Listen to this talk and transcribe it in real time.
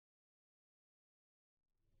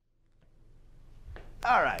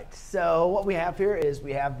All right, so what we have here is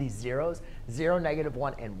we have these zeros, 0,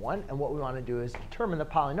 -1, and 1. And what we want to do is determine the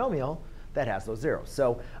polynomial that has those zeros.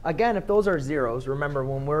 So again, if those are zeros, remember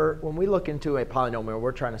when we look into a polynomial,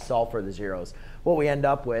 we're trying to solve for the zeros. What we end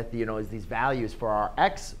up with, is these values for our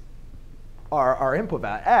x, our input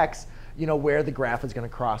value x, where the graph is going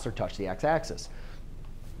to cross or touch the x-axis.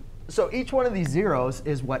 So each one of these zeros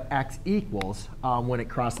is what x equals when it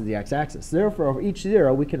crosses the x-axis. Therefore, for each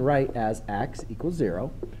zero, we can write as x equals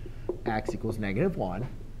 0, x equals -1,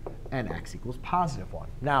 and x equals +1.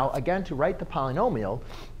 Now, again, to write the polynomial,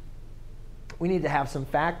 we need to have some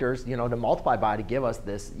factors, to multiply by to give us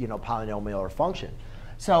this, polynomial or function.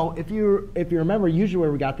 So if you remember, usually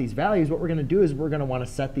where we got these values, what we're going to do is we're going to want to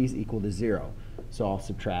set these equal to 0. So I'll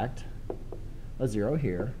subtract a 0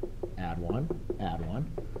 here, add 1,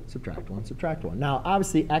 subtract 1, subtract 1. Now,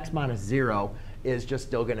 obviously, x minus 0 is just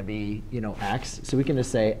still going to be, x. So we can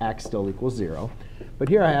just say x still equals 0. But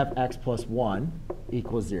here I have x plus 1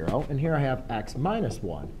 equals 0. And here I have x minus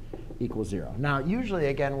 1 equals 0. Now, usually,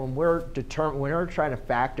 again, when we're trying to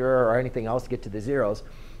factor or anything else to get to the zeros,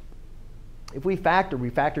 if we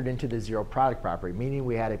factored into the zero product property, meaning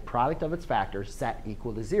we had a product of its factors set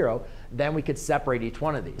equal to 0, then we could separate each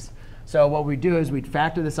one of these. So what we do is we'd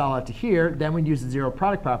factor this all out to here, then we'd use the zero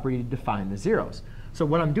product property to define the zeros. So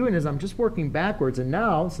what I'm doing is I'm just working backwards, and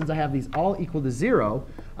now, since I have these all equal to 0,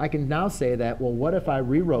 I can now say that, well, what if I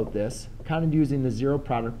rewrote this kind of using the zero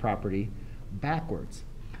product property backwards?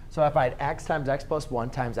 So if I had x times x plus 1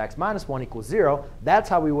 times x minus 1 equals 0, that's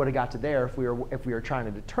how we would have got to there if we were trying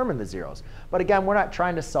to determine the zeros. But again, we're not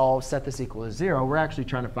trying to set this equal to 0. We're actually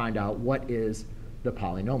trying to find out what is the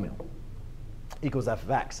polynomial. Equals f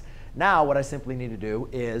of x. Now, what I simply need to do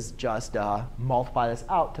is just multiply this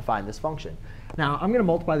out to find this function. Now, I'm going to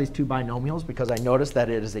multiply these two binomials because I noticed that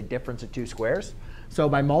it is a difference of two squares. So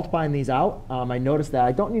by multiplying these out, I noticed that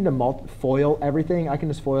I don't need to FOIL everything. I can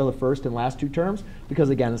just FOIL the first and last two terms because,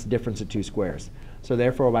 again, it's a difference of two squares. So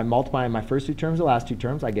therefore, by multiplying my first two terms, the last two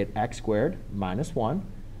terms, I get x squared minus 1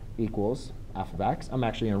 equals f of x. I'm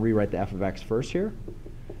actually going to rewrite the f of x first here.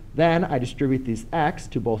 Then I distribute these x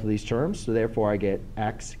to both of these terms. So therefore, I get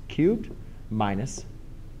x cubed minus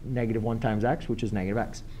 -1 times x, which is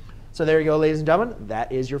 -x. So there you go, ladies and gentlemen.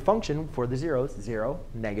 That is your function for the zeros, 0,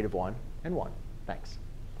 -1, and 1. Thanks.